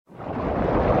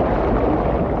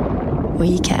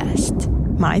WeCast.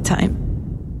 My time.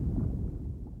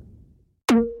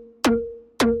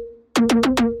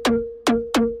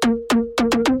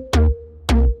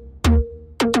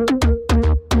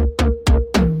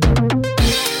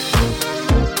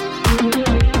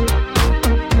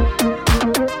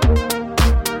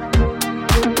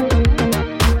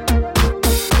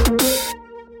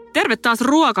 Terve taas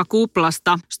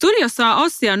Ruokakuplasta. Studiossa on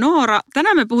Ossi ja Noora.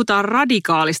 Tänään me puhutaan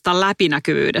radikaalista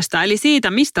läpinäkyvyydestä, eli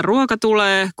siitä, mistä ruoka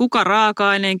tulee, kuka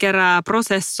raaka-aineen kerää,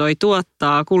 prosessoi,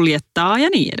 tuottaa, kuljettaa ja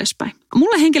niin edespäin.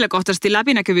 Mulle henkilökohtaisesti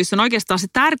läpinäkyvyys on oikeastaan se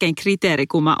tärkein kriteeri,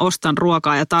 kun mä ostan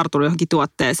ruokaa ja tartun johonkin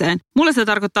tuotteeseen. Mulle se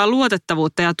tarkoittaa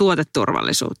luotettavuutta ja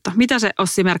tuoteturvallisuutta. Mitä se,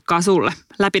 Ossi, merkkaa sulle,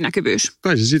 läpinäkyvyys?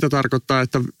 Kai se sitä tarkoittaa,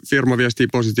 että firma viestii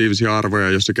positiivisia arvoja,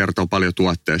 jos se kertoo paljon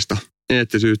tuotteesta.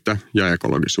 Eettisyyttä ja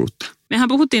ekologisuutta. Mehän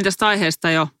puhuttiin tästä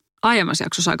aiheesta jo aiemmassa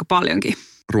jaksossa aika paljonkin.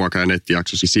 Ruoka- ja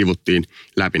nettijaksossa sivuttiin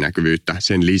läpinäkyvyyttä,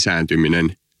 sen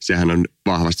lisääntyminen. Sehän on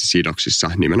vahvasti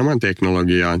sidoksissa nimenomaan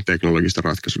teknologiaan, teknologisten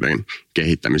ratkaisujen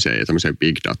kehittämiseen ja tämmöiseen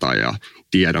big data ja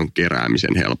tiedon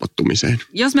keräämisen helpottumiseen.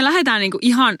 Jos me lähdetään niinku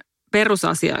ihan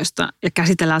perusasioista ja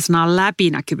käsitellään sanaa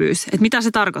läpinäkyvyys, että mitä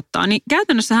se tarkoittaa, niin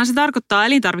käytännössähän se tarkoittaa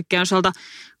elintarvikkeen osalta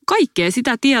kaikkea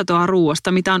sitä tietoa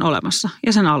ruoasta, mitä on olemassa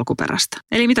ja sen alkuperästä.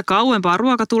 Eli mitä kauempaa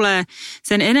ruoka tulee,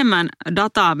 sen enemmän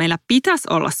dataa meillä pitäisi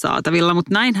olla saatavilla,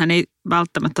 mutta näinhän ei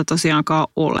välttämättä tosiaankaan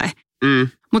ole.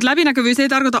 Mutta läpinäkyvyys ei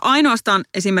tarkoita ainoastaan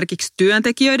esimerkiksi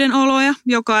työntekijöiden oloja,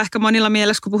 joka on ehkä monilla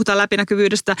mielessä, kun puhutaan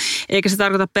läpinäkyvyydestä, eikä se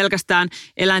tarkoita pelkästään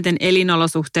eläinten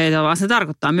elinolosuhteita, vaan se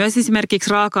tarkoittaa myös esimerkiksi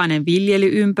raaka-aineen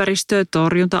viljelyympäristöä,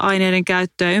 torjunta-aineiden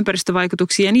käyttöä,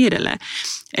 ympäristövaikutuksia ja niin edelleen.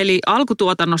 Eli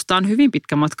alkutuotannosta on hyvin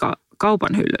pitkä matka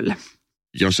kaupan hyllylle.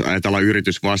 Jos ajatellaan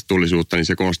yritysvastuullisuutta, niin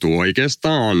se koostuu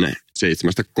oikeastaan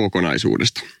 7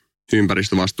 kokonaisuudesta.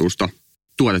 Ympäristövastuusta,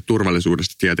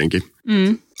 tuoteturvallisuudesta tietenkin,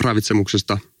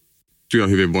 ravitsemuksesta,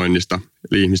 työhyvinvoinnista,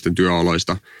 eli ihmisten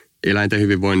työoloista, eläinten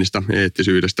hyvinvoinnista,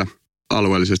 eettisyydestä,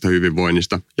 alueellisesta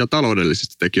hyvinvoinnista ja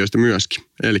taloudellisista tekijöistä myöskin.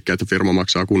 Eli että firma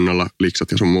maksaa kunnolla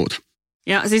liksat ja sun muuta.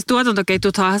 Ja siis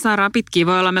tuotantoketjuthan saadaan pitkiä.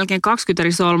 Voi olla melkein 20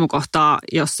 eri solmukohtaa,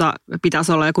 jossa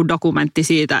pitäisi olla joku dokumentti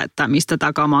siitä, että mistä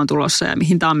tämä kama on tulossa ja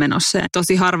mihin tämä on menossa.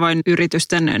 Tosi harvoin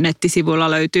yritysten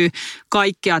nettisivuilla löytyy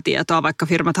kaikkea tietoa, vaikka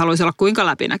firmat haluaisi olla kuinka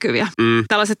läpinäkyviä.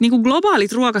 Tällaiset niin kuin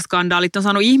globaalit ruokaskandaalit on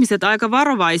saanut ihmiset aika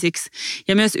varovaisiksi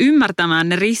ja myös ymmärtämään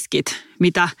ne riskit,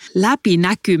 mitä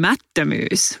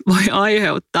läpinäkymättömyys voi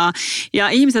aiheuttaa. Ja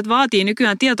ihmiset vaatii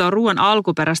nykyään tietoa ruoan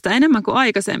alkuperästä enemmän kuin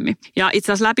aikaisemmin. Ja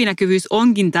itse asiassa läpinäkyvyys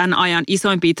onkin tämän ajan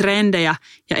isoimpia trendejä.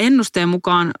 Ja ennusteen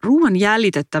mukaan ruoan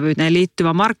jäljitettävyyteen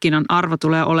liittyvä markkinan arvo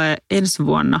tulee olemaan ensi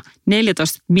vuonna $14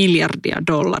 miljardia.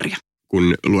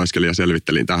 Kun lueskelin ja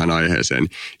selvittelin tähän aiheeseen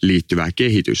liittyvää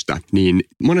kehitystä, niin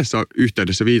monessa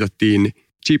yhteydessä viitattiin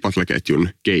Chipotle-ketjun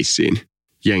keissiin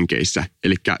Jenkeissä.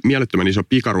 Eli mielettömän iso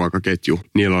pikaruokaketju.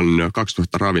 Niillä on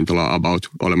 2000 ravintolaa about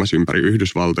olemassa ympäri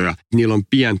Yhdysvaltoja. Niillä on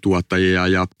pientuottajia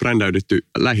ja brändäydytty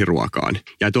lähiruokaan.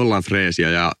 Ja että ollaan freesiä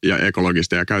ja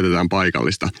ekologista ja käytetään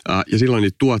paikallista. Ja silloin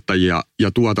niitä tuottajia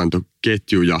ja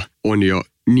tuotantoketjuja on jo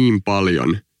niin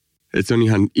paljon, että se on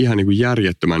ihan niin kuin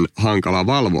järjettömän hankalaa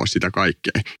valvoa sitä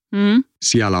kaikkea.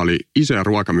 Siellä oli isoja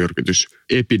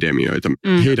ruokamyrkytysepidemioita.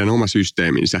 Heidän oma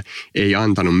systeeminsä ei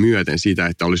antanut myöten sitä,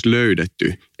 että olisi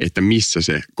löydetty, että missä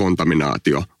se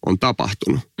kontaminaatio on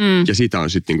tapahtunut. Ja sitä on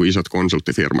sitten niin isot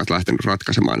konsulttifirmat lähtenyt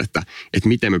ratkaisemaan, että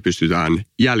miten me pystytään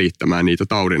jäljittämään niitä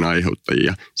taudin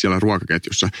aiheuttajia siellä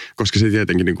ruokaketjussa. Koska se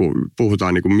tietenkin niin kuin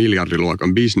puhutaan niin kuin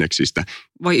miljardiluokan bisneksistä.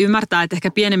 Voi ymmärtää, että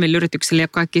ehkä pienemmillä yrityksillä ei ole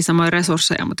kaikkia samoja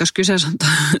resursseja, mutta jos kyseessä on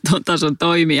tuon tason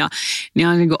toimija, niin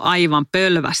on niin kuin aivan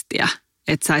pölvästiä,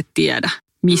 että sä et tiedä,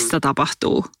 missä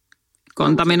tapahtuu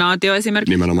kontaminaatio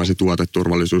esimerkiksi. Nimenomaan se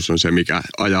tuoteturvallisuus on se, mikä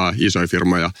ajaa isoja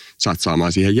firmoja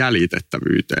satsaamaan siihen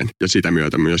jäljitettävyyteen ja sitä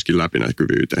myötä myöskin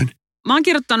läpinäkyvyyteen. Mä oon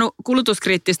kirjoittanut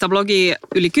kulutuskriittistä blogia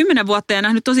yli 10 vuotta ja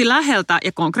nähnyt tosi läheltä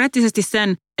ja konkreettisesti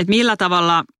sen, että millä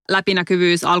tavalla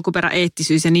läpinäkyvyys, alkuperä,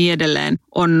 eettisyys ja niin edelleen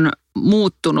on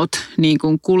muuttunut niin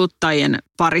kuin kuluttajien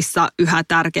parissa yhä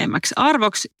tärkeämmäksi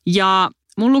arvoksi. Ja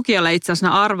mun lukijalle itse asiassa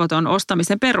nämä arvot on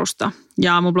ostamisen perusta.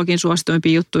 Ja mun blogin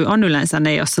suosituimpia juttuja on yleensä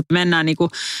ne, jossa mennään niin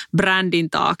kuin brändin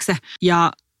taakse.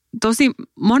 Ja tosi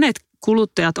monet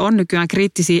kuluttajat on nykyään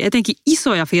kriittisiä etenkin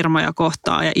isoja firmoja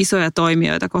kohtaan ja isoja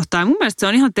toimijoita kohtaan. Ja mun mielestä se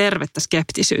on ihan tervettä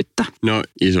skeptisyyttä. No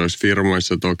isoissa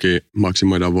firmoissa toki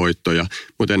maksimoidaan voittoja,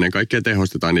 mutta ennen kaikkea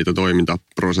tehostetaan niitä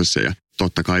toimintaprosesseja.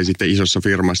 Totta kai sitten isossa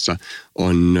firmassa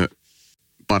on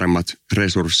paremmat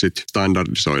resurssit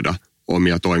standardisoida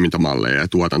omia toimintamalleja ja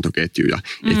tuotantoketjuja.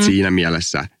 Et siinä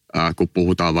mielessä, kun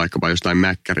puhutaan vaikkapa jostain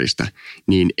mäkkäristä,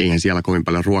 niin eihän siellä kovin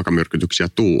paljon ruokamyrkytyksiä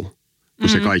tuu, kun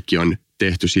se kaikki on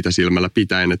tehty sitä silmällä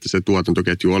pitäen, että se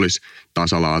tuotantoketju olisi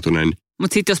tasalaatuinen.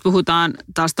 Mutta sitten jos puhutaan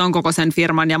taas ton kokoisen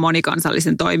firman ja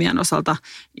monikansallisen toimijan osalta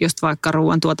just vaikka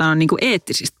ruoantuotannon niin kuin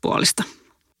eettisistä puolista,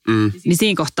 niin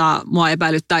siinä kohtaa mua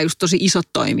epäilyttää just tosi isot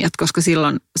toimijat, koska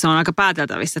silloin se on aika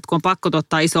pääteltävissä, että kun on pakko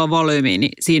tuottaa isoa volyymiä,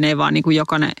 niin siinä ei vaan niin kuin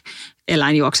jokainen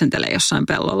eläin juoksentele jossain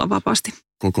pellolla vapaasti.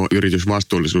 Koko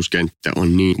yritysvastuullisuuskenttä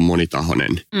on niin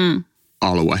monitahoinen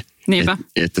alue,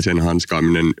 että sen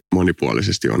hanskaaminen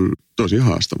monipuolisesti on tosi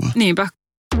haastavaa. Niinpä.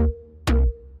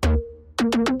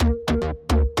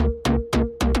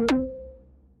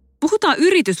 Puhutaan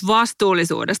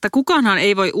yritysvastuullisuudesta. Kukaanhan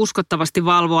ei voi uskottavasti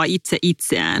valvoa itse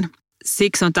itseään.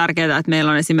 Siksi on tärkeää, että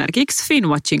meillä on esimerkiksi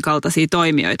Finwatchin kaltaisia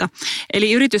toimijoita.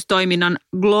 Eli yritystoiminnan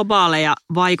globaaleja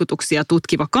vaikutuksia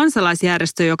tutkiva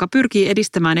kansalaisjärjestö, joka pyrkii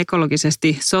edistämään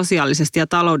ekologisesti, sosiaalisesti ja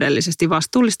taloudellisesti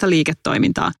vastuullista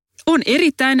liiketoimintaa. On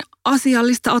erittäin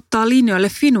asiallista ottaa linjoille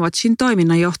Finwatchin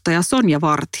toiminnanjohtaja Sonja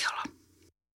Vartiala.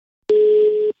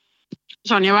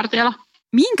 Sonja Vartiala.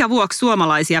 Minkä vuoksi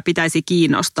suomalaisia pitäisi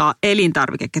kiinnostaa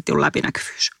elintarvikeketjun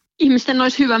läpinäkyvyys? Ihmisten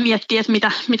olisi hyvä miettiä,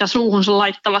 että mitä suuhunsa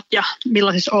laittavat ja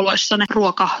millaisissa oloissa ne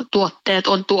ruokatuotteet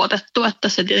on tuotettu. Että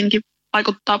se tietenkin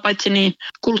vaikuttaa paitsi niin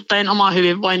kuluttajien omaan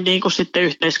hyvinvointiin kuin sitten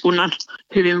yhteiskunnan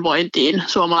hyvinvointiin,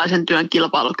 suomalaisen työn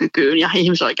kilpailukykyyn ja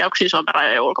ihmisoikeuksiin Suomen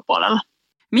rajojen ulkopuolella.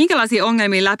 Minkälaisia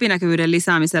ongelmia läpinäkyvyyden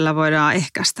lisäämisellä voidaan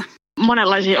ehkäistä?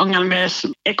 Monenlaisia ongelmia,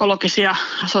 ekologisia,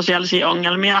 sosiaalisia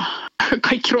ongelmia,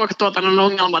 kaikki ruokatuotannon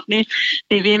ongelmat, niin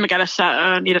viime kädessä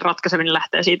niiden ratkaiseminen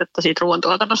lähtee siitä, että siitä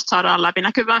ruoantuotannosta saadaan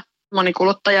läpinäkyvää. Moni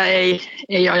kuluttaja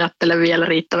ei ajattele vielä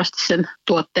riittävästi sen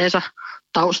tuotteensa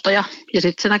taustoja. Ja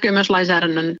sitten se näkyy myös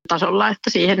lainsäädännön tasolla, että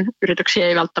siihen yrityksiä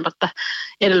ei välttämättä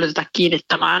edellytetä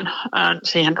kiinnittämään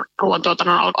siihen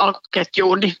ruoantuotannon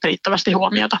alkuketjuun niin riittävästi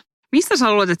huomiota. Mistä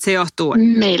sä luulet, että se johtuu?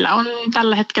 Meillä on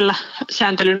tällä hetkellä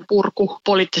sääntelyn purku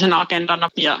poliittisena agendana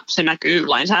ja se näkyy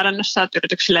lainsäädännössä, että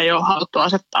yrityksille ei ole haluttu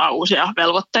asettaa uusia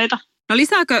velvoitteita. No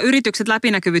lisääkö yritykset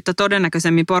läpinäkyvyyttä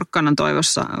todennäköisemmin porkkanan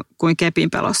toivossa kuin kepin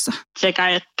pelossa? Sekä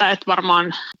että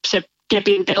varmaan se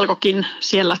kepin pelkokin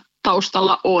siellä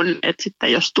taustalla on, että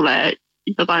sitten jos tulee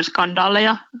jotain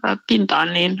skandaaleja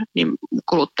pintaan, niin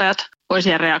kuluttajat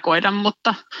voisivat reagoida,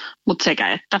 mutta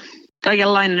sekä että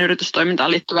kaikenlainen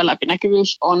yritystoimintaan liittyvä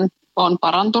läpinäkyvyys on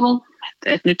parantunut.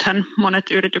 Et nythän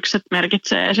monet yritykset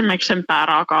merkitsee esimerkiksi sen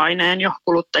pääraaka-aineen jo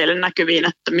kuluttajille näkyviin,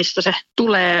 että mistä se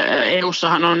tulee.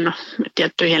 EU:ssahan on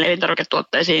tiettyihin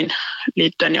elintarviketuotteisiin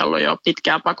liittyen ollut jo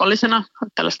pitkään pakollisena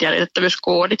tällaiset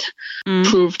jäljitettävyyskoodit,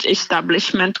 Proved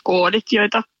Establishment-koodit,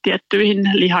 joita tiettyihin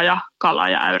liha- ja kala-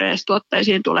 ja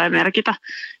äyreistuotteisiin tulee merkitä.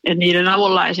 Et niiden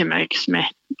avulla esimerkiksi me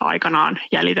aikanaan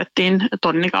jäljitettiin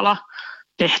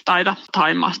tonnikala-tehtaita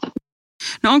Thaimaasta.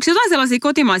 No onko jotain sellaisia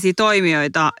kotimaisia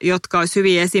toimijoita, jotka olisi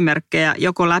hyviä esimerkkejä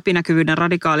joko läpinäkyvyyden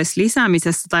radikaalissa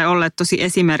lisäämisessä tai olleet tosi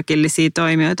esimerkillisiä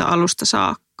toimijoita alusta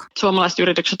saakka? Suomalaiset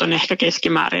yritykset on ehkä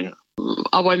keskimäärin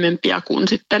avoimempia kuin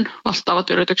sitten vastaavat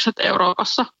yritykset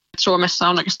Euroopassa. Suomessa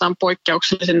on oikeastaan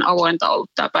poikkeuksellisen avointa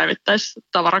ollut tämä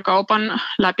päivittäistavarakaupan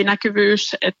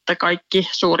läpinäkyvyys, että kaikki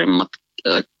suurimmat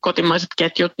kotimaiset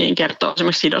ketjut niin kertoo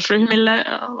esimerkiksi sidosryhmille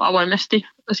avoimesti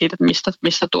siitä, että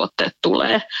mistä tuotteet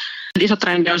tulee. Iso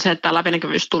trendi on se, että tämä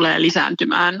läpinäkyvyys tulee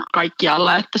lisääntymään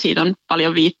kaikkialla, että siitä on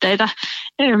paljon viitteitä.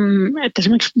 Että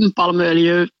esimerkiksi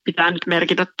palmuöljy pitää nyt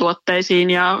merkitä tuotteisiin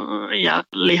ja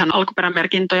lihan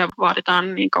alkuperämerkintöjä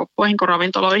vaaditaan niin kauppoihin kuin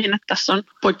ravintoloihin. Että tässä on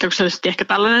poikkeuksellisesti ehkä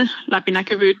tällainen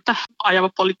läpinäkyvyyttä ajava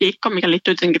politiikka, mikä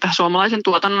liittyy tietenkin tähän suomalaisen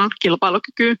tuotannon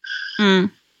kilpailukykyyn.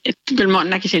 Että kyllä mä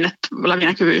näkisin, että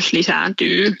läpinäkyvyys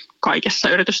lisääntyy kaikessa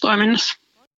yritystoiminnassa.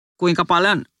 Kuinka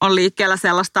paljon on liikkeellä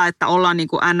sellaista, että ollaan niin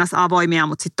kuin NS-avoimia,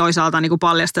 mutta sitten toisaalta niin kuin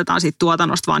paljastetaan siitä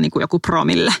tuotannosta vaan niin kuin joku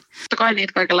promille? Totta kai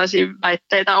niitä kaikenlaisia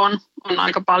väitteitä on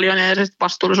aika paljon ja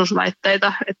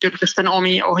vastuullisuusväitteitä, että yritysten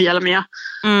omia ohjelmia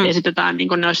esitetään, niin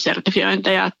kuin ne olisi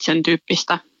sertifiointeja, että sen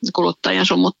tyyppistä kuluttajien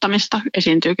summuttamista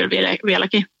esiintyy kyllä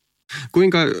vieläkin.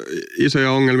 Kuinka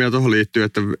isoja ongelmia tuohon liittyy,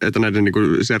 että näiden niin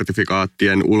kuin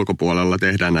sertifikaattien ulkopuolella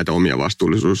tehdään näitä omia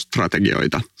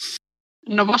vastuullisuusstrategioita?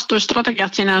 No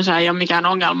vastuullisuusstrategiat sinänsä ei ole mikään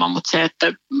ongelma, mutta se,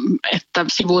 että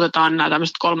sivuutetaan nämä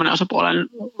tämmöiset kolmannen osapuolen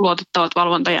luotettavat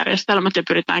valvontajärjestelmät ja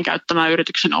pyritään käyttämään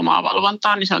yrityksen omaa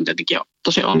valvontaa, niin se on tietenkin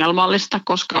tosi ongelmallista,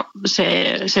 koska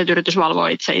se että yritys valvoo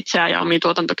itseään ja omia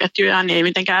tuotantoketjujaan, niin ei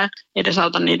mitenkään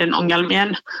edesauta niiden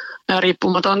ongelmien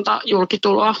riippumatonta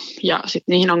julkituloa. Ja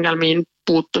sitten niihin ongelmiin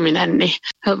puuttuminen niin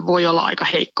voi olla aika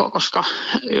heikkoa, koska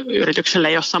yritykselle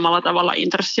ei ole samalla tavalla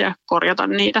intressiä korjata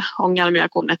niitä ongelmia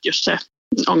kuin että jos se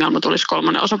ongelma tulisi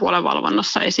kolmannen osapuolen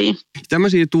valvonnassa esiin.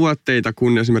 Tämmöisiä tuotteita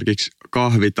kuin esimerkiksi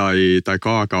kahvi tai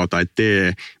kaakao tai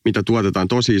tee, mitä tuotetaan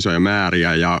tosi isoja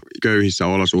määriä ja köyhissä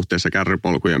olosuhteissa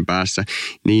kärrypolkujen päässä,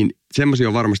 niin semmoisia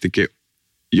on varmastikin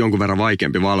jonkun verran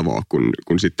vaikeampi valvoa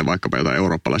kuin sitten vaikkapa jotain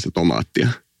eurooppalaista tomaattia.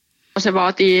 Se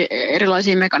vaatii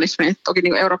erilaisia mekanismeja. Toki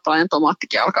niin kuin eurooppalainen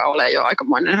tomaattikin alkaa olla jo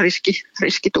aikamoinen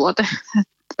riskituote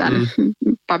tämän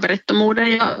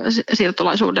paperittomuuden ja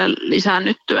siirtolaisuuden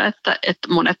lisäännyttyä, että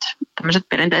monet tämmöiset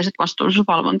perinteiset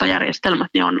vastuullisuusvalvontajärjestelmät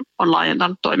niin on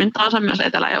laajentanut toimintaansa myös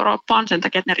Etelä-Eurooppaan sen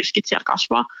takia, että ne riskit siellä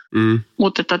kasvaa.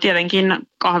 Mutta että tietenkin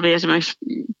kahvi esimerkiksi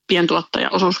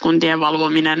pientuottajaosuuskuntien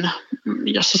valvominen,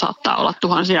 jossa saattaa olla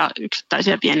tuhansia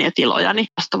yksittäisiä pieniä tiloja, niin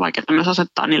tästä on vaikeaa myös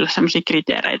asettaa niille sellaisia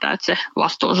kriteereitä, että se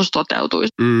vastuullisuus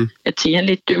toteutuisi. Että siihen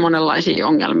liittyy monenlaisia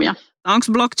ongelmia. Onko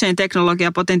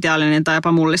blockchain-teknologia potentiaalinen tai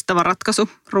jopa mullistava ratkaisu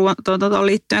ruoantuotantoon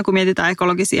liittyen, kun mietitään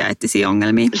ekologisia ja eettisiä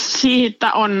ongelmia?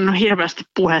 Siitä on hirveästi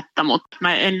puhetta, mutta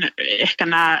mä en ehkä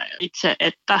näe itse,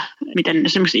 että miten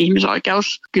esimerkiksi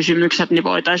ihmisoikeuskysymykset niin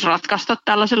voitaisiin ratkaista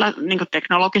tällaisella niin kuin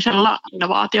teknologisella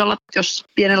innovaatiolla. Jos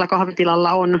pienellä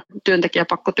kahvitilalla on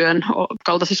työntekijäpakkotyön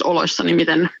kaltaisissa oloissa, niin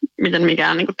miten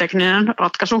mikään niin kuin tekninen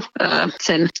ratkaisu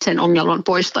sen ongelman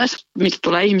poistaisi. Mitä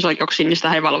tulee ihmisoikeuksiin, niin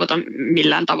sitä ei valvota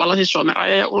millään tavalla siis Suomen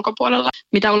rajojen ulkopuolella.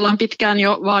 Mitä ollaan pitkään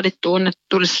jo vaadittu, on, että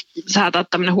tulisi säätää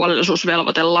tämmöinen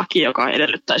huolellisuusvelvoitelaki, joka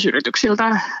edellyttäisi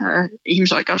yrityksiltä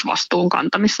ihmisoikeusvastuun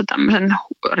kantamista tämmöisen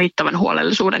riittävän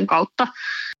huolellisuuden kautta.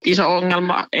 Iso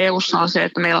ongelma EU:ssa on se,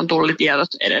 että meillä on tullitiedot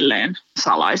edelleen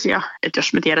salaisia. Että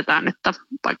jos me tiedetään, että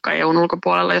vaikka EU:n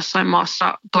ulkopuolella jossain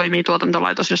maassa toimii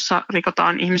tuotantolaitos, jossa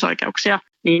rikotaan ihmisoikeuksia,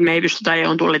 niin me ei pystytä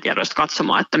EU:n tullitiedoista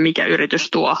katsomaan, että mikä yritys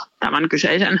tuo tämän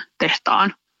kyseisen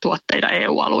tehtaan tuotteita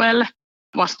EU-alueelle.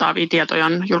 Vastaavia tietoja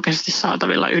on julkisesti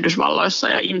saatavilla Yhdysvalloissa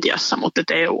ja Intiassa, mutta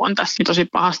EU on tässä tosi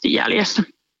pahasti jäljessä.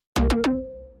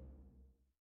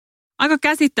 Aika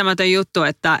käsittämätön juttu,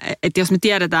 että jos me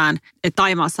tiedetään, että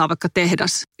Thaimaassa on vaikka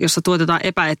tehdas, jossa tuotetaan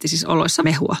epäeettisissä oloissa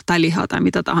mehua tai lihaa tai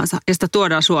mitä tahansa, ja sitä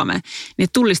tuodaan Suomeen, niin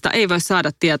tullista ei voi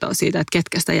saada tietoa siitä, että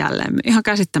ketkä sitä jälleen. Ihan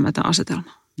käsittämätön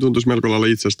asetelma. Tuntuisi melko lailla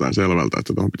itsestään selvältä,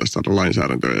 että tuohon pitäisi saada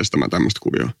lainsäädäntöä estämään tämmöistä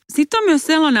kuvioa. Sitten on myös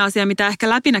sellainen asia, mitä ehkä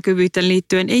läpinäkyvyyteen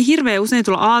liittyen ei hirveän usein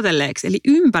tulla ajatelleeksi, eli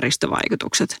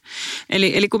ympäristövaikutukset.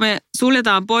 Eli kun me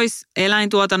suljetaan pois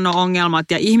eläintuotannon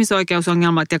ongelmat ja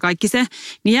ihmisoikeusongelmat ja kaikki se,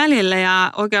 niin jäljellä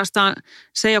jää oikeastaan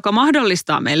se, joka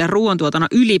mahdollistaa meille ruoantuotannon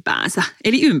ylipäänsä,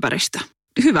 eli ympäristö.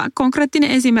 Hyvä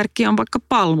konkreettinen esimerkki on vaikka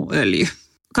palmuöljy.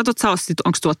 Katsot sä,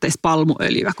 onko tuotteissa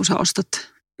palmuöljyä, kun sä ostat?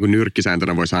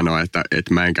 Nyrkkisääntönä voi sanoa, että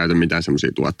mä en käytä mitään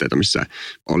semmoisia tuotteita, missä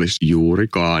olisi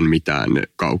juurikaan mitään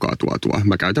kaukaa tuotua.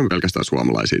 Mä käytän pelkästään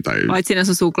suomalaisia. Paitsi ne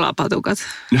sun suklaapatukat.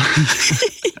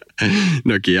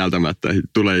 No kieltämättä.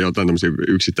 Tulee jotain tämmöisiä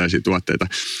yksittäisiä tuotteita.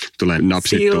 Tulee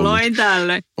napsittua. Silloin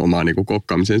tällöin. Omaan niin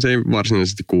kokkaamiseen. Se ei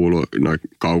varsinaisesti kuulu noin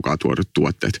kaukaa tuodut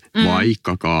tuotteet.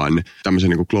 Vaikkakaan tämmöisen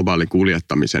niin globaalin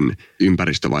kuljettamisen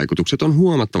ympäristövaikutukset on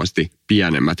huomattavasti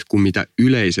pienemmät kuin mitä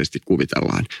yleisesti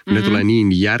kuvitellaan. Ne tulee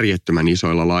niin järjettömän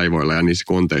isoilla laivoilla ja niissä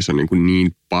konteissa on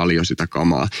niin paljon sitä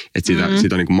kamaa, että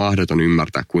sitä on niin kuin mahdoton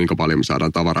ymmärtää, kuinka paljon me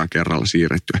saadaan tavaraa kerralla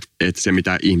siirrettyä. Että se,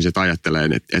 mitä ihmiset ajattelee,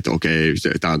 että okei,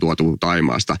 tämä on tuotu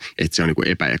Thaimaasta, että se on niin kuin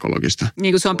epäekologista.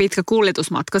 Niin kuin se on pitkä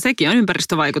kuljetusmatka, sekin on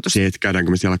ympäristövaikutus. Se, että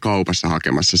käydäänkö me siellä kaupassa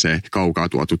hakemassa se kaukaa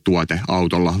tuotu tuote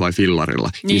autolla vai fillarilla,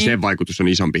 niin sen vaikutus on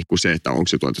isompi kuin se, että onko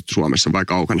se tuotettu Suomessa vai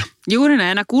kaukana. Juuri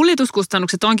näin. Nämä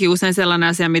kuljetuskustannukset onkin usein sellainen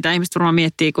asia, mitä ihmiset varmaan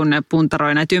miettii, kun ne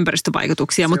puntaroi näitä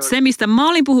ympäristövaikutuksia. Mutta se, mistä mä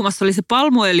olin puhumassa, oli se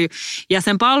palmuöljy ja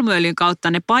sen palmuöljyn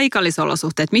kautta ne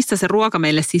paikallisolosuhteet, mistä se ruoka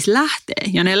meille siis lähtee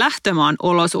ja ne lähtömaan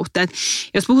olosuhteet.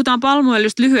 Jos puhutaan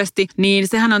palmuöljystä lyhyesti, niin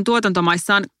sehän on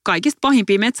tuotantomaissaan kaikista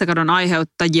pahimpia metsäkadon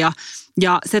aiheuttajia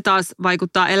ja se taas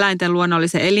vaikuttaa eläinten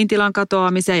luonnollisen elintilan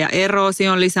katoamiseen ja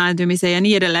eroosion lisääntymiseen ja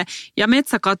niin edelleen. Ja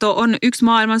metsäkato on yksi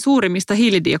maailman suurimmista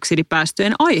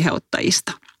hiilidioksidipäästöjen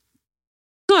aiheuttajista.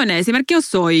 Toinen esimerkki on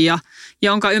soija,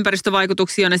 jonka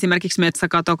ympäristövaikutuksia on esimerkiksi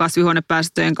metsäkato,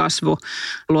 kasvihuonepäästöjen kasvu,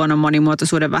 luonnon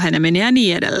monimuotoisuuden väheneminen ja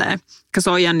niin edelleen.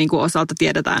 Soijan osalta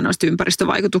tiedetään noista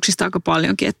ympäristövaikutuksista aika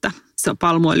paljonkin, että se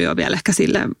palmuöljy on vielä ehkä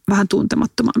silleen vähän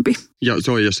tuntemattomampi. Ja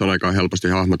soijassa on aika helposti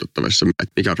hahmotettavissa,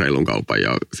 että mikä on reilun kaupan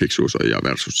ja fiksuusoija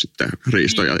versus sitten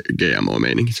riisto- ja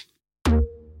GMO-meiningit.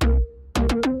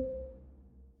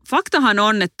 Faktahan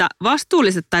on, että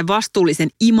vastuulliset tai vastuullisen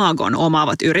imagon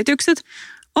omaavat yritykset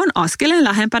on askeleen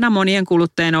lähempänä monien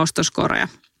kuluttajien ostoskoreja.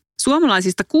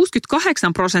 Suomalaisista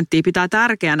 68% pitää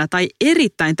tärkeänä tai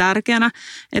erittäin tärkeänä,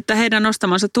 että heidän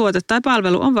ostamansa tuote tai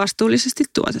palvelu on vastuullisesti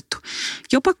tuotettu.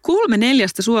 Jopa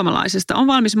 3/4 suomalaisesta on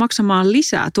valmis maksamaan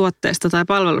lisää tuotteesta tai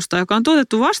palvelusta, joka on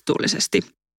tuotettu vastuullisesti.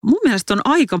 Mun mielestä on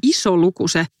aika iso luku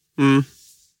se.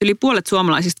 yli puolet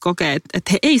suomalaisista kokee,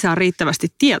 että he ei saa riittävästi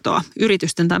tietoa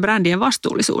yritysten tai brändien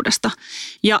vastuullisuudesta.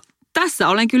 Ja tässä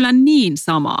olen kyllä niin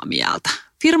samaa mieltä.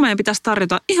 Firmojen pitäisi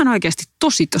tarjota ihan oikeasti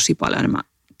tosi paljon enemmän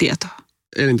tietoa.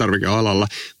 Elintarvikealalla,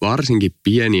 varsinkin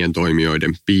pienien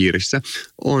toimijoiden piirissä,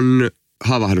 on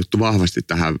havahduttu vahvasti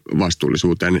tähän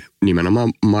vastuullisuuteen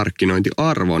nimenomaan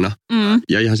markkinointiarvona.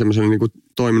 Ja ihan semmoisen niin kuin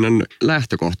toiminnan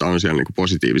lähtökohta on siellä niin kuin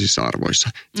positiivisissa arvoissa.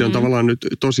 Se on tavallaan nyt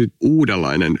tosi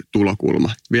uudenlainen tulokulma.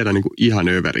 Viedään niin kuin ihan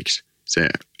överiksi se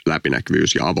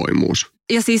läpinäkyvyys ja avoimuus.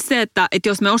 Ja siis se, että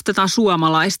jos me ostetaan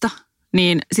suomalaista,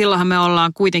 niin silloinhan me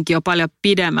ollaan kuitenkin jo paljon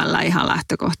pidemmällä ihan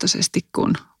lähtökohtaisesti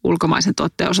kuin ulkomaisen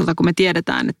tuotteen osalta, kun me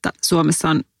tiedetään, että Suomessa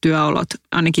on työolot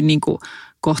ainakin niin kuin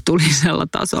kohtuullisella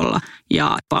tasolla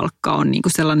ja palkka on niin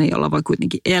kuin sellainen, jolla voi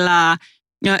kuitenkin elää.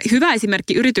 Ja hyvä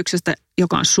esimerkki yrityksestä,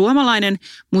 joka on suomalainen,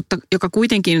 mutta joka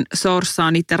kuitenkin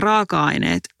sourcaa niiden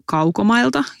raaka-aineet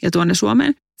kaukomailta ja tuonne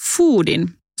Suomeen. Foodin,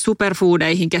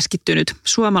 superfoodeihin keskittynyt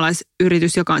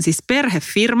suomalaisyritys, joka on siis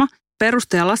perhefirma,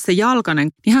 perustaja Lasse Jalkanen,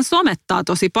 niin hän somettaa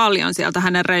tosi paljon sieltä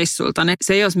hänen reissuiltaan.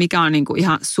 Se ei ole mikä on niinku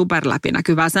ihan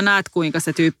superläpinäkyvää. Sä näet, kuinka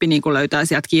se tyyppi niinku löytää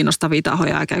sieltä kiinnostavia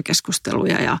tahoja ja käy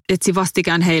keskusteluja. Ja etsi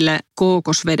vastikään heille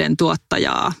kookosveden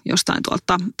tuottajaa jostain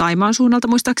tuolta Taimaan suunnalta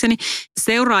muistaakseni.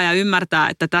 Seuraaja ymmärtää,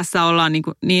 että tässä ollaan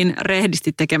niin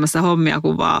rehdisti tekemässä hommia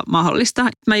kuin vaan mahdollista.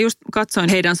 Mä just katsoin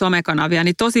heidän somekanavia,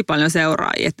 niin tosi paljon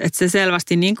seuraajia. Että se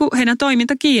selvästi niinku heidän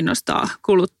toiminta kiinnostaa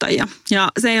kuluttajia. Ja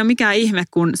se ei ole mikään ihme,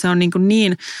 kun se on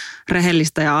niin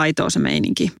rehellistä ja aitoa se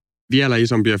meininki. Vielä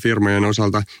isompia firmojen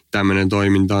osalta tämmöinen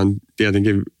toiminta on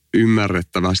tietenkin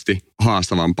ymmärrettävästi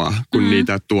haastavampaa, kun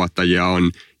niitä tuottajia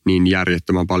on niin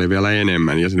järjettömän paljon vielä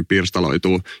enemmän ja se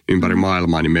pirstaloituu ympäri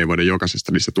maailmaa, niin me ei voida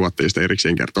jokaisesta niistä tuottajista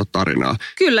erikseen kertoa tarinaa.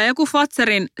 Kyllä, joku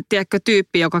Fazerin,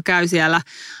 tyyppi, joka käy siellä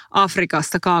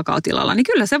Afrikassa kaakaotilalla, niin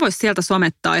kyllä se voisi sieltä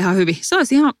somettaa ihan hyvin. Se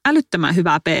olisi ihan älyttömän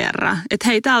hyvää PR, että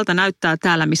hei, täältä näyttää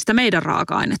täällä, mistä meidän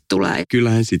raaka-aine tulee.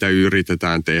 Kyllähän sitä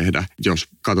yritetään tehdä, jos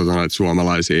katsotaan näitä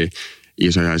suomalaisia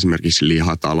isoja esimerkiksi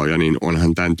lihataloja, niin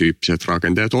onhan tämän tyyppiset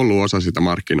rakenteet ollut osa sitä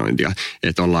markkinointia.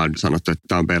 Että ollaan sanottu, että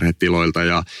tämä on perhetiloilta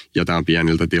ja tämä on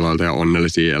pieniltä tiloilta ja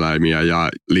onnellisia eläimiä ja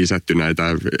lisätty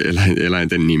näitä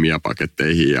eläinten nimiä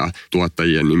paketteihin ja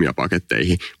tuottajien nimiä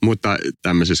paketteihin. Mutta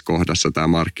tämmöisessä kohdassa tämä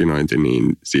markkinointi,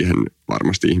 niin siihen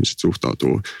varmasti ihmiset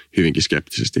suhtautuu hyvinkin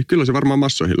skeptisesti. Kyllä se varmaan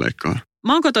massoihin leikkaa.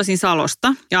 Mä oon kotoisin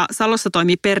Salosta ja Salossa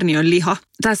toimii Perniön liha.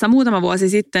 Tässä muutama vuosi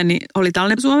sitten niin oli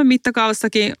tällainen Suomen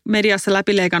mittakaavassakin mediassa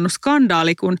läpileikannut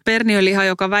skandaali, kun Perniön liha,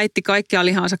 joka väitti kaikkea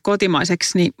lihansa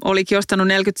kotimaiseksi, niin olikin ostanut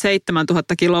 47 000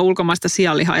 kiloa ulkomaista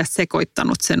sianlihaa ja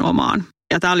sekoittanut sen omaan.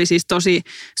 Ja tämä oli siis tosi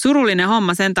surullinen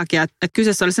homma sen takia, että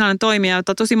kyseessä oli sellainen toimija,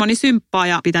 jota tosi moni symppaa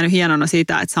ja pitänyt hienona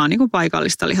siitä, että saa niinku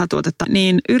paikallista lihatuotetta.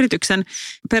 Niin yrityksen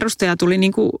perustaja tuli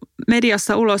niinku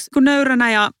mediassa ulos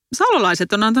nöyränä ja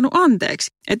salolaiset on antanut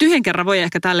anteeksi. Että yhden kerran voi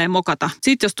ehkä tälleen mokata.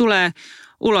 Sitten jos tulee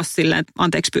ulos silleen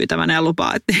anteeksi pyytävänä ja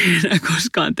lupaa, että ei enää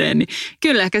koskaan tee, niin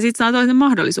kyllä ehkä sitten saa toisen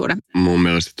mahdollisuuden. Mun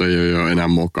mielestä toi ei ole enää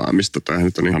mokaamista. Toihan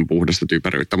nyt on ihan puhdasta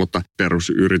typeryyttä, mutta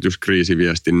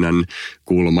perusyrityskriisiviestinnän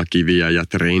kulmakiviä ja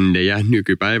trendejä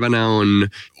nykypäivänä on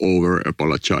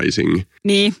over-apologizing.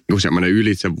 Niin. Semmoinen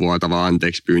ylitsevuotava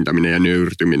anteeksi pyyntäminen ja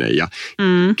nöyrtyminen ja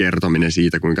kertominen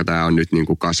siitä, kuinka tämä on nyt niin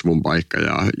kuin kasvun paikka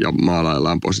ja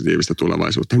maalaillaan positiivista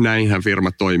tulevaisuutta. Näinhän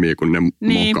firmat toimii, kun ne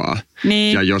mokaa.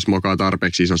 Niin. Ja jos mokaa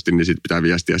tarpeeksi isosti, niin sitten pitää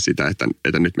viestiä sitä,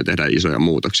 että nyt me tehdään isoja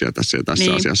muutoksia tässä ja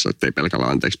tässä asiassa, ettei pelkällä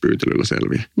anteeksi pyyntelyllä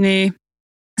selviä. Niin.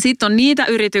 Sitten on niitä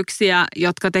yrityksiä,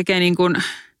 jotka tekee niin kuin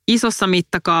isossa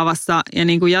mittakaavassa ja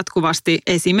niin kuin jatkuvasti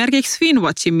esimerkiksi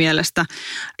Finwatchin mielestä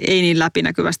ei niin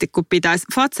läpinäkyvästi kuin pitäisi.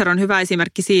 Fazer on hyvä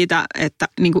esimerkki siitä, että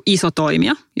niin kuin iso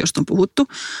toimija, josta on puhuttu.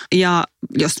 Ja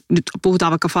jos nyt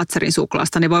puhutaan vaikka Fazerin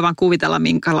suklaasta, niin voi vaan kuvitella,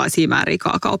 minkälaisia määriä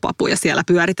kaakaopapuja siellä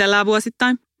pyöritellään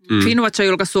vuosittain. Finwatch on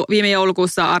julkaissut viime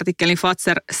joulukuussa artikkelin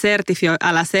Fazer sertifioi,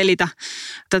 älä selitä.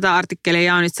 Tätä artikkelia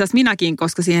jaan itse asiassa minäkin,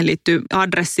 koska siihen liittyy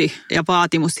adressi ja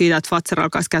vaatimus siitä, että Fazer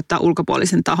alkaisi käyttää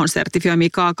ulkopuolisen tahon sertifioimia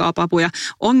kaakaopapuja.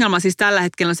 Ongelma siis tällä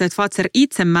hetkellä on se, että Fazer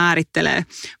itse määrittelee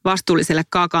vastuulliselle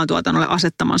kaakaon tuotannolle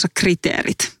asettamansa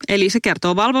kriteerit. Eli se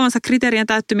kertoo valvovansa kriteerien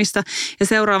täyttymistä ja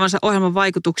seuraavansa ohjelman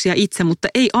vaikutuksia itse, mutta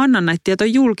ei anna näitä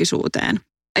tietoja julkisuuteen.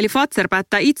 Eli Fazer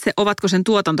päättää itse, ovatko sen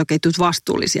tuotantoketjut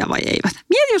vastuullisia vai eivät.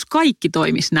 Mieti, jos kaikki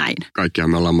toimisi näin. Kaikkihan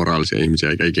me ollaan moraalisia ihmisiä,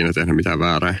 eikä ikinä tehdä mitään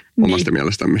väärää omasta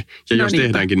mielestämme. Ja jos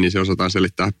tehdäänkin, niin se osataan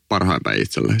selittää parhaan päin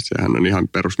itselle. Sehän on ihan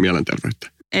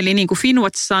perusmielenterveyttä. Eli niin kuin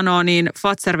Finwatch sanoo, niin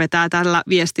Fazer vetää tällä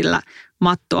viestillä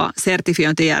mattoa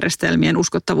sertifiointijärjestelmien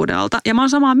uskottavuuden alta. Ja mä oon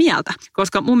samaa mieltä,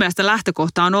 koska mun mielestä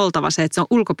lähtökohta on oltava se, että se on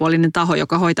ulkopuolinen taho,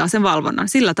 joka hoitaa sen valvonnan.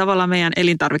 Sillä tavalla meidän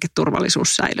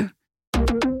elintarviketurvallisuus säilyy.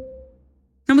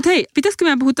 No mutta hei, pitäisikö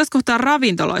meidän puhua tässä kohtaa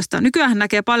ravintoloista? Nykyään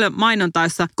näkee paljon mainontaa,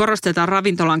 jossa korostetaan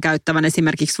ravintolan käyttävän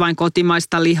esimerkiksi vain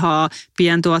kotimaista lihaa,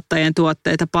 pientuottajien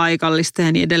tuotteita, paikallista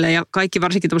ja niin edelleen. Ja kaikki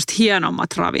varsinkin tämmöiset hienommat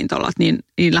ravintolat, niin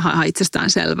niillähän on ihan itsestään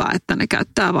selvää, että ne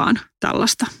käyttää vaan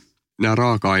tällaista. Nämä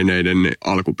raaka-aineiden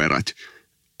alkuperät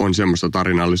on semmoista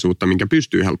tarinallisuutta, minkä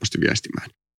pystyy helposti viestimään.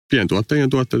 Pientuottajien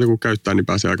tuotteita kun käyttää, niin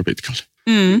pääsee aika pitkälle.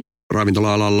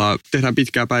 Ravintola-alalla tehdään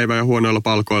pitkää päivää ja huonoilla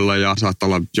palkoilla ja saattaa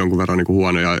olla jonkun verran niin kuin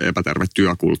huono ja epäterve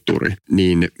työkulttuuri.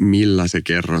 Niin millä se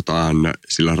kerrotaan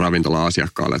sillä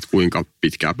ravintola-asiakkaalle, että kuinka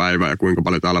pitkää päivää ja kuinka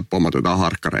paljon täällä pommatetaan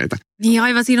harkkareita. Niin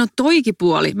aivan, siinä on toikin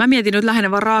puoli. Mä mietin nyt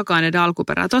lähinnä vaan raaka-aineiden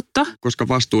alkuperää, totta? Koska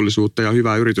vastuullisuutta ja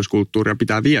hyvää yrityskulttuuria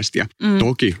pitää viestiä.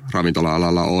 Toki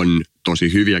ravintola-alalla on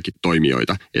tosi hyviäkin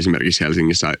toimijoita. Esimerkiksi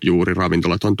Helsingissä juuri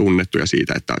ravintolat on tunnettuja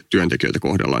siitä, että työntekijöitä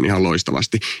kohdellaan ihan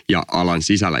loistavasti. Ja alan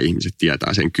sisällä ihmiset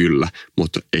tietää sen kyllä,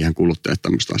 mutta eihän kuluttajat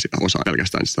tämmöistä asiaa osaa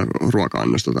pelkästään sitä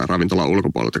ruoka-annosta tai ravintolan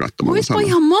ulkopuolelta katsomaan. Olisipa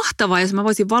ihan mahtavaa, jos mä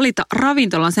voisin valita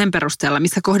ravintolan sen perusteella,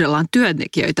 missä kohdellaan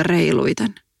työntekijöitä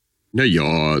reiluiten. No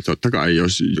joo, totta kai,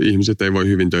 jos ihmiset ei voi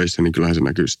hyvin töissä, niin kyllähän se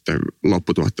näkyy sitten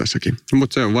lopputuotteessakin.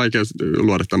 Mutta se on vaikea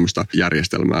luoda tämmöistä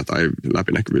järjestelmää tai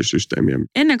läpinäkyvyyssysteemiä.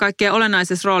 Ennen kaikkea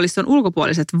olennaisessa roolissa on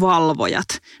ulkopuoliset valvojat.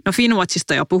 No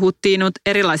Finwatchista jo puhuttiin, mutta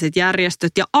erilaiset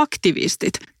järjestöt ja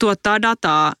aktivistit tuottaa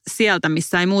dataa sieltä,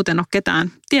 missä ei muuten ole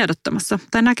ketään tiedottamassa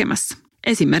tai näkemässä.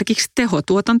 Esimerkiksi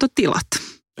tehotuotantotilat.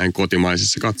 Näin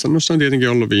kotimaisessa katsannossa on tietenkin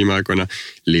ollut viime aikoina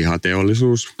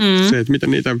lihateollisuus. Se, että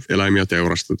miten niitä eläimiä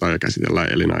teurastetaan ja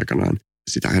käsitellään elinaikanaan.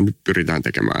 Sitähän pyritään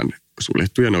tekemään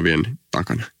suljettujen ovien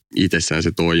takana. Itsessään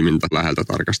se toiminta läheltä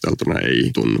tarkasteltuna ei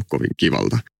tunnu kovin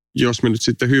kivalta. Jos me nyt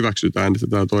sitten hyväksytään, että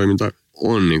tämä toiminta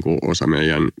on niin kuin osa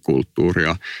meidän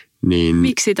kulttuuria, niin...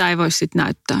 Miksi sitä ei voi sitten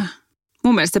näyttää?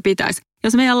 Mun mielestä pitäisi.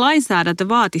 Jos meidän lainsäädäntö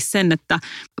vaatisi sen, että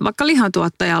vaikka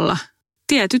lihantuottajalla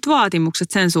tietyt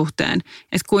vaatimukset sen suhteen,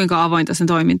 että kuinka avointa sen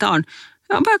toiminta on.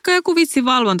 Vaikka joku vitsin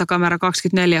valvontakamera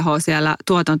 24H siellä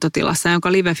tuotantotilassa,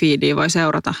 jonka live-feedia voi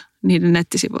seurata niiden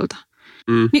nettisivuilta.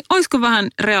 Niin olisiko vähän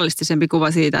realistisempi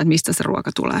kuva siitä, että mistä se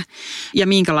ruoka tulee ja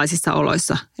minkälaisissa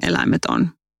oloissa eläimet on.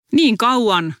 Niin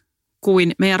kauan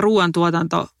kuin meidän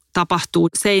ruoantuotanto tapahtuu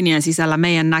seinien sisällä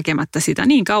meidän näkemättä sitä,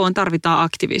 niin kauan tarvitaan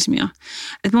aktivismia.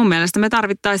 Et mun mielestä me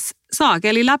tarvittaisiin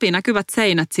saakeli läpinäkyvät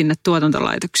seinät sinne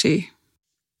tuotantolaitoksiin.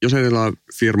 Jos ajatellaan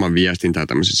firman viestintää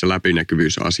tämmöisissä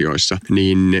läpinäkyvyysasioissa,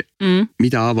 niin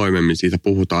mitä avoimemmin siitä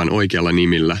puhutaan oikealla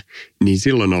nimillä, niin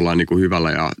silloin ollaan niin kuin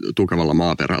hyvällä ja tukevalla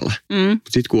maaperällä.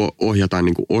 Sitten kun ohjataan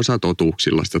niin kuin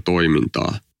osatotuuksilla sitä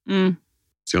toimintaa,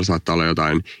 siellä saattaa olla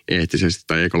jotain eettisesti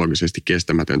tai ekologisesti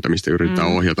kestämätöntä, mistä yritetään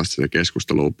ohjata sitä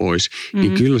keskustelua pois,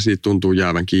 niin kyllä siitä tuntuu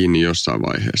jäävän kiinni jossain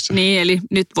vaiheessa. Niin, eli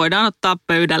nyt voidaan ottaa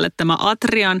pöydälle tämä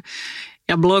Atrian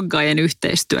ja bloggaajien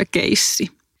yhteistyökeissi.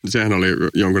 Sehän oli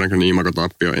jonkunnäköinen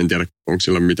imagotappio. En tiedä, onko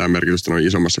sillä mitään merkitystä noin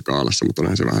isommassa kaalassa, mutta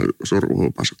onhan se vähän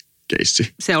surkuhupasu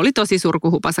keissi. Se oli tosi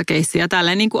surkuhupasa keissi. Ja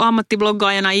tälleen niin kuin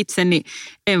ammattibloggaajana itse, niin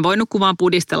en voinut kuvaan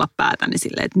pudistella päätäni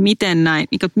silleen, että miten näin,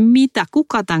 mitä,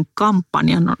 kuka tämän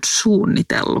kampanjan on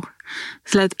suunnitellut.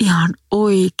 Silleen, että ihan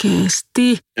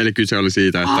oikeasti. Eli kyse oli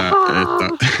siitä,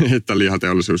 että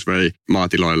lihateollisuus vei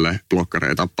maatiloille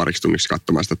blokkareita pariksi tunniksi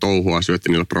katsomaan sitä touhua, syötti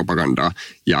niille propagandaa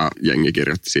ja jengi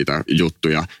kirjoitti siitä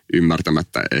juttuja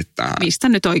ymmärtämättä, että... Mistä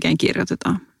nyt oikein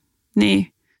kirjoitetaan?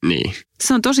 Niin.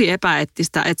 Se on tosi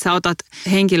epäeettistä, että sä otat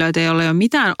henkilöitä, joilla ei ole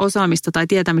mitään osaamista tai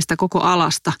tietämistä koko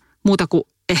alasta, muuta kuin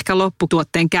ehkä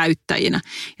lopputuotteen käyttäjinä.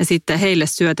 Ja sitten heille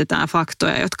syötetään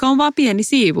faktoja, jotka on vaan pieni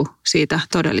siivu siitä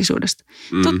todellisuudesta.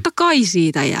 Totta kai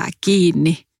siitä jää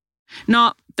kiinni.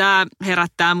 No, tämä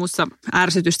herättää musta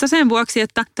ärsytystä sen vuoksi,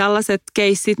 että tällaiset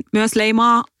keissit myös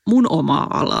leimaa mun omaa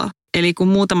alaa. Eli kun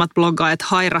muutamat bloggaajat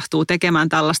hairahtuu tekemään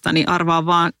tällaista, niin arvaa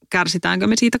vaan, kärsitäänkö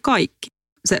me siitä kaikki.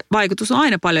 Se vaikutus on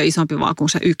aina paljon isompi vaan kuin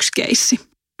se yksi keissi.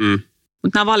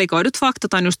 Mutta nämä valikoidut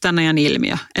faktat on just tämän ajan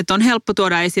ilmiö. Että on helppo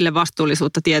tuoda esille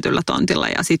vastuullisuutta tietyllä tontilla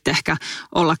ja sitten ehkä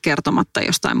olla kertomatta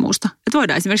jostain muusta. Että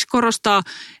voidaan esimerkiksi korostaa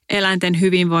eläinten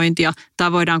hyvinvointia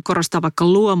tai voidaan korostaa vaikka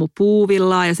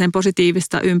luomupuuvillaa ja sen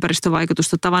positiivista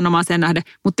ympäristövaikutusta tavanomaiseen nähden,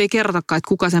 mutta ei kertokaan, että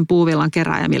kuka sen puuvillan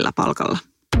kerää ja millä palkalla.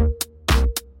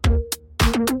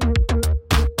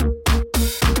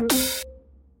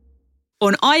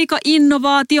 On aika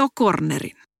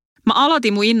innovaatiokornerin. Mä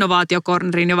aloitin mun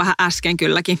innovaatiokornerin jo vähän äsken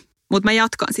kylläkin, mutta mä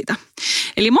jatkan sitä.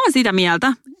 Eli mä oon sitä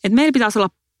mieltä, että meillä pitäisi olla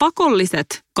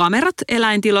pakolliset kamerat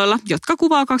eläintiloilla, jotka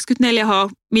kuvaa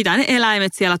 24H, mitä ne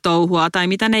eläimet siellä touhuaa tai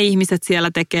mitä ne ihmiset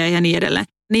siellä tekee ja niin edelleen.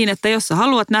 Niin, että jos sä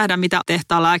haluat nähdä, mitä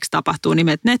tehtaalla X tapahtuu, niin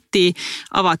menet nettiin,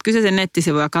 avaat kyseisen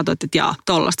nettisivu ja katsot, että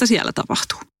tollasta siellä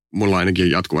tapahtuu. mulla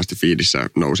ainakin jatkuvasti feedissä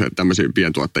nousee tämmöisiä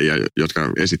pientuottajia, jotka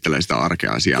esittelee sitä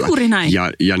arkea siellä. Juuri näin.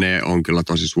 Ja ne on kyllä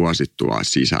tosi suosittua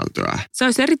sisältöä. Se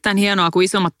olisi erittäin hienoa, kun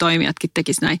isommat toimijatkin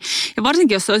tekisivät näin. Ja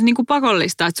varsinkin, jos se olisi niin kuin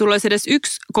pakollista, että sulla olisi edes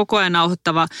yksi koko ajan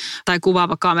nauhoittava tai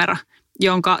kuvaava kamera,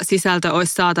 jonka sisältö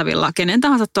olisi saatavilla kenen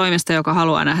tahansa toimesta, joka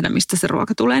haluaa nähdä, mistä se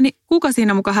ruoka tulee, niin kuka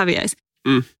siinä muka häviäisi?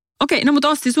 Okei, no mutta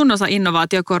Ossi, sun osa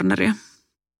innovaatiokorneria.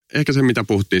 Ehkä se, mitä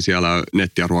puhuttiin siellä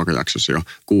netti- ja ruokajaksossa jo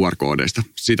QR-koodeista.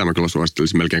 Sitä mä kyllä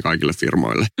suosittelisin melkein kaikille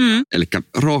firmoille. Eli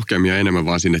rohkeammin ja enemmän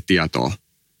vaan sinne tietoa.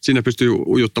 Sinne pystyy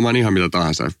ujuttamaan ihan mitä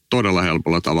tahansa. Todella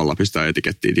helpolla tavalla pistää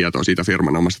etikettiin tietoa siitä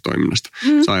firman omasta toiminnasta.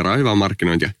 Sairaan hyvää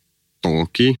markkinointia.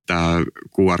 Toki tämä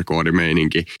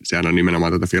QR-koodimeininki, sehän on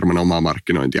nimenomaan tätä firman omaa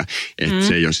markkinointia. Että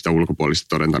se ei ole sitä ulkopuolista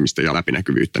todentamista ja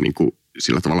läpinäkyvyyttä niin kuin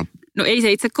sillä tavalla. No ei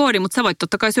se itse koodi, mutta sä voit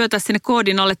totta kai syötää sinne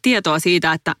koodin alle tietoa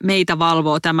siitä, että meitä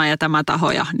valvoo tämä ja tämä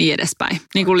taho ja niin edespäin.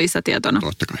 Niin kuin lisätietona.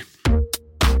 Totta kai.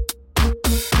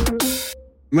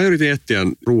 Mä yritin etsiä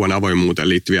ruoan avoimuuteen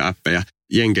liittyviä appeja.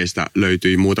 Jenkeistä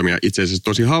löytyi muutamia itse asiassa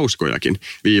tosi hauskojakin.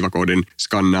 Viivakoodin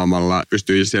skannaamalla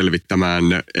pystyi selvittämään,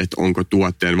 että onko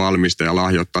tuotteen valmistaja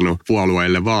lahjoittanut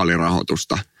puolueille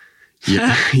vaalirahoitusta.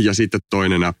 Ja sitten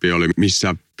toinen appi oli,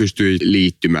 missä pystyi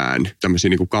liittymään tämmöisiin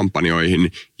niin kuin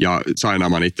kampanjoihin ja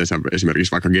sainaamaan itsensä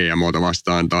esimerkiksi vaikka GMOta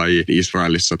vastaan tai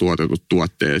Israelissa tuotetut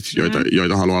tuotteet,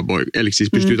 joita haluaa. Eli siis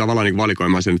pystyy tavallaan niin kuin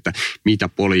valikoimaan sen, että mitä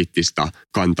poliittista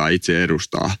kantaa itse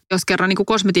edustaa. Jos kerran niin kuin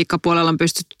kosmetiikkapuolella on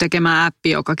pystytty tekemään appi,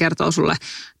 joka kertoo sulle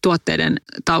tuotteiden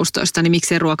taustoista, niin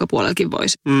miksei ruokapuolellakin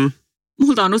voisi?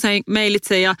 Multa on usein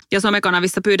mailitse ja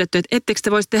somekanavissa pyydetty, että ettekö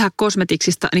te voisi tehdä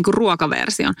kosmetiksista niin kuin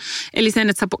ruokaversion. Eli sen,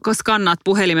 että sä skannaat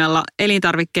puhelimella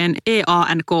elintarvikkeen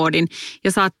EAN-koodin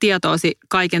ja saat tietoasi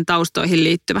kaiken taustoihin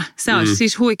liittyvä. Se olisi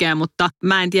siis huikea, mutta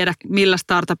mä en tiedä, millä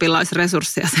startupilla olisi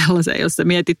resursseja sellaiseen, jos sä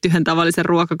mietit yhden tavallisen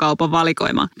ruokakaupan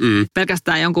valikoimaa.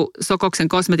 Pelkästään jonkun Sokoksen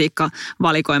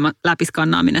kosmetiikkavalikoima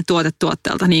läpiskannaaminen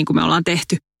tuotetuotteelta niin kuin me ollaan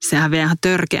tehty. Sehän vielä ihan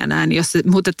törkeänä, niin jos se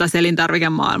muutettaisiin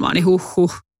elintarvikemaailmaa, niin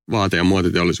Vaate- ja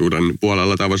muotiteollisuuden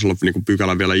puolella tämä voisi olla niin kuin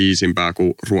pykälä vielä iisimpää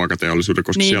kuin ruokateollisuuden,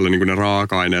 koska siellä niin kuin ne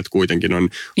raaka-aineet kuitenkin on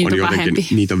jotenkin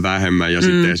niitä vähemmän. Ja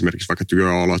sitten esimerkiksi vaikka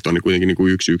työolot on kuitenkin niin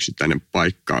kuin yksi yksittäinen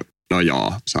paikka. No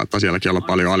joo, saattaa sielläkin olla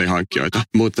paljon alihankkijoita.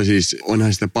 Mutta siis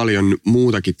onhan sitä paljon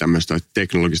muutakin tämmöistä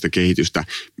teknologista kehitystä,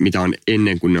 mitä on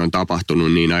ennen kuin ne on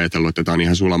tapahtunut, niin ajatellut, että tämä on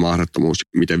ihan sula mahdottomuus,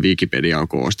 miten Wikipedia on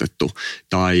koostettu.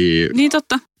 Niin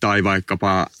totta. Tai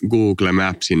vaikkapa Google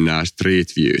Mapsin nämä Street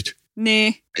Viewt.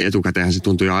 Niin. Etukäteenhän se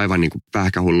tuntui aivan niin kuin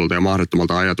pähkähullulta ja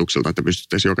mahdottomalta ajatukselta, että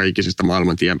pystyttäisiin joka ikisestä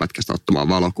maailman tienpätkästä ottamaan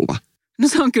valokuva. No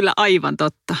se on kyllä aivan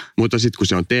totta. Mutta sitten kun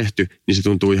se on tehty, niin se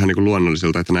tuntuu ihan niin kuin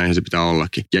luonnolliselta, että näinhän se pitää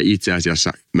ollakin. Ja itse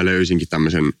asiassa mä löysinkin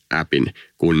tämmöisen appin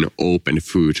kuin Open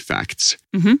Food Facts,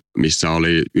 missä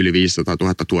oli yli 500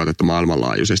 000 tuotetta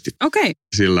maailmanlaajuisesti. Okei.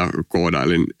 Sillä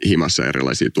koodailin himassa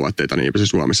erilaisia tuotteita, niin eipä se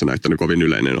Suomessa näyttänyt kovin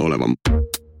yleinen olevan.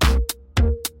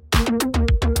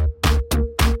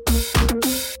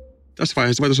 Tässä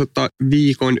vaiheessa voitaisiin ottaa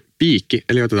viikon piikki,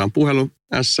 eli otetaan puhelu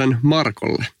SN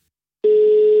Markolle.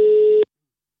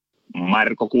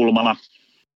 Marko Kulmala.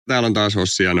 Täällä on taas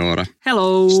Ossi ja Noora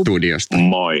Hello. Studiosta.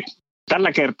 Moi.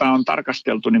 Tällä kertaa on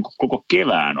tarkasteltu niin kuin koko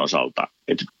kevään osalta,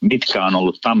 että mitkä on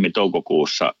ollut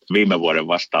tammi-toukokuussa viime vuoden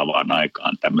vastaavaan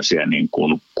aikaan tämmöisiä niin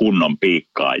kuin kunnon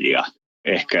piikkaajia.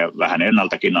 Ehkä vähän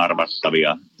ennaltakin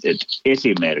arvattavia. Et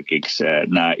esimerkiksi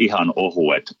nämä ihan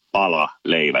ohuet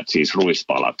palaleivät, siis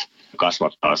ruispalat,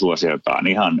 kasvattaa suosiotaan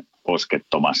ihan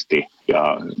poskettomasti.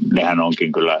 Ja nehän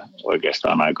onkin kyllä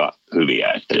oikeastaan aika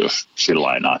hyviä, että jos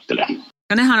sillain ajattelee.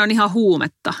 Ja nehän on ihan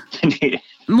huumetta. Niin.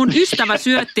 Mun ystävä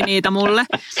syötti niitä mulle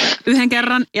yhden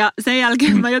kerran ja sen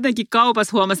jälkeen mä jotenkin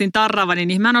kaupassa huomasin tarravani,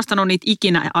 niin mä en ostanut niitä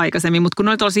ikinä aikaisemmin, mutta kun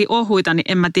ne oli tosi ohuita, niin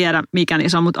en mä tiedä mikä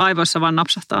niissä on, mutta aivoissa vaan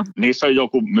napsahtaa. Niissä on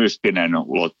joku mystinen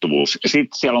ulottuvuus.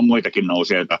 Sitten siellä on muitakin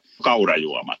nousijoita,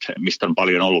 kaurajuomat, mistä on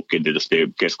paljon ollutkin tietysti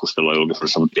keskustelua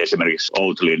julkisuudessa, mutta esimerkiksi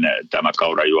Outlin tämä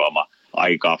kaurajuoma,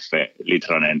 iCafe,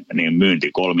 litranen, niin myynti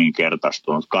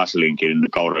kolminkertaistunut, Kaslinkin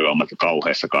kaurajuomat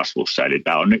kauheassa kasvussa. Eli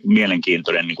tämä on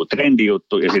mielenkiintoinen niin kuin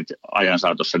trendijuttu ja sitten ajan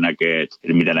saatossa näkee, että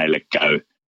mitä näille käy.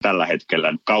 Tällä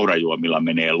hetkellä kaurajuomilla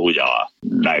menee lujaa,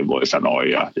 näin voi sanoa,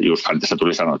 ja justhan tässä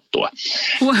tuli sanottua.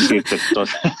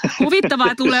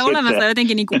 Huvittavaa tulee olemassa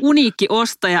jotenkin niin kuin uniikki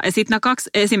ostaja, ja sitten nämä kaksi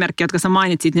esimerkkiä, jotka sä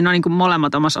mainitsit, niin ne on niin kuin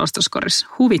molemmat omassa ostoskorissa.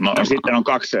 Huvittavaa. No sitten on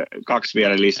kaksi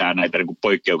vielä lisää näitä niin kuin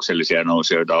poikkeuksellisia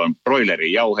nousijoita, on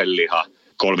broilerin jauheliha,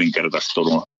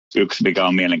 kolminkertaistunut. Yksi, mikä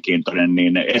on mielenkiintoinen,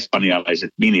 niin espanjalaiset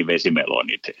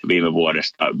minivesimelonit viime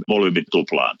vuodesta, volyymit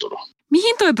tuplaantunut.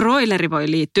 Mihin toi broileri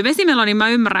voi liittyä? Vesimeloni mä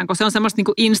ymmärrän, kun se on semmoista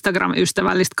niinku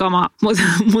Instagram-ystävällistä kamaa, mutta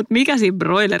mikä siinä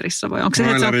broilerissa voi? Onko se,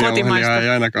 että se on kotimaista? Ei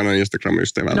ainakaan ole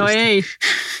Instagram-ystävällistä. No ei.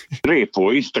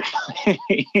 Riippuu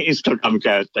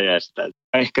Instagram-käyttäjästä.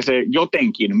 Ehkä se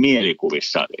jotenkin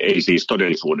mielikuvissa, ei siis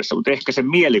todellisuudessa, mutta ehkä se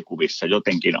mielikuvissa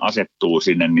jotenkin asettuu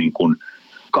sinne niin kuin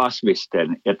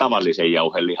kasvisten ja tavallisen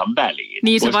jauhelihan väliin.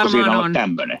 Niin se voisiko varmaan siinä olla on.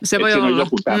 tämmöinen? Se voi siinä olla. on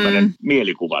joku tämmöinen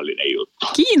mielikuvallinen juttu.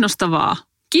 Kiinnostavaa.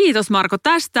 Kiitos Marko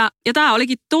tästä. Ja tämä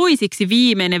olikin toisiksi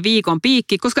viimeinen viikon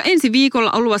piikki, koska ensi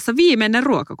viikolla on luvassa viimeinen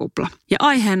ruokakupla. Ja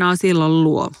aiheena on silloin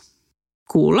luomu.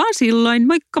 Kuullaan silloin.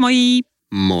 Moikka moi!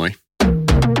 Moi!